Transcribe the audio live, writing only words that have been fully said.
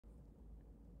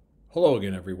Hello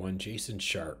again, everyone. Jason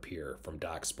Sharp here from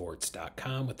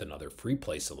docsports.com with another free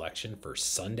play selection for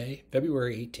Sunday,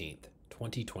 February 18th,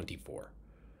 2024.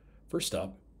 First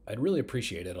up, I'd really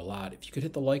appreciate it a lot if you could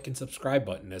hit the like and subscribe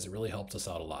button, as it really helps us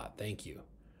out a lot. Thank you.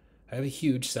 I have a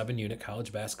huge 7-unit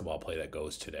college basketball play that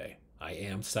goes today. I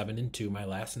am 7-2 my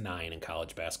last 9 in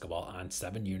college basketball on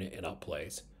 7-unit and up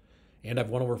plays. And I've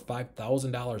won over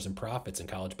 $5,000 in profits in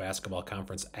college basketball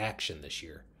conference action this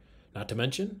year. Not to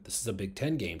mention, this is a Big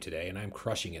Ten game today, and I'm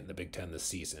crushing it in the Big Ten this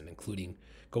season, including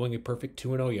going a perfect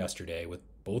 2-0 yesterday, with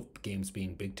both games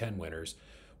being Big Ten winners,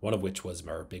 one of which was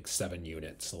our big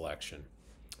 7-unit selection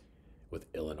with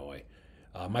Illinois.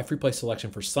 My free play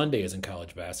selection for Sunday is in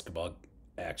college basketball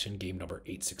action, game number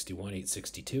 861,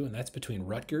 862, and that's between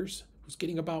Rutgers, who's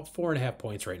getting about 4.5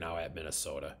 points right now, at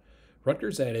Minnesota.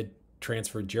 Rutgers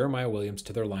transferred Jeremiah Williams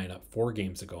to their lineup 4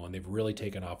 games ago, and they've really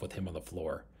taken off with him on the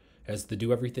floor. As the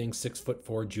do-everything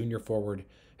 6'4" junior forward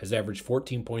has averaged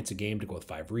 14 points a game to go with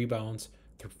 5 rebounds,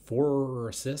 4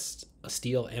 assists, a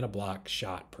steal, and a block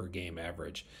shot per game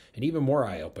average. And even more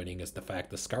eye-opening is the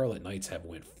fact the Scarlet Knights have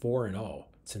went 4-0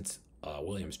 since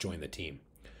Williams joined the team.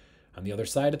 On the other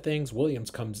side of things,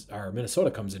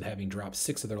 Minnesota comes in having dropped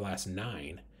 6 of their last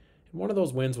 9. And one of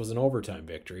those wins was an overtime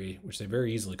victory, which they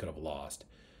very easily could have lost.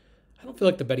 I don't feel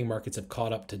like the betting markets have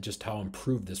caught up to just how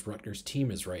improved this Rutgers team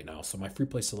is right now, so my free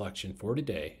play selection for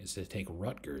today is to take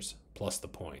Rutgers plus the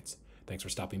points. Thanks for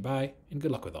stopping by, and good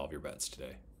luck with all of your bets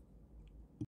today.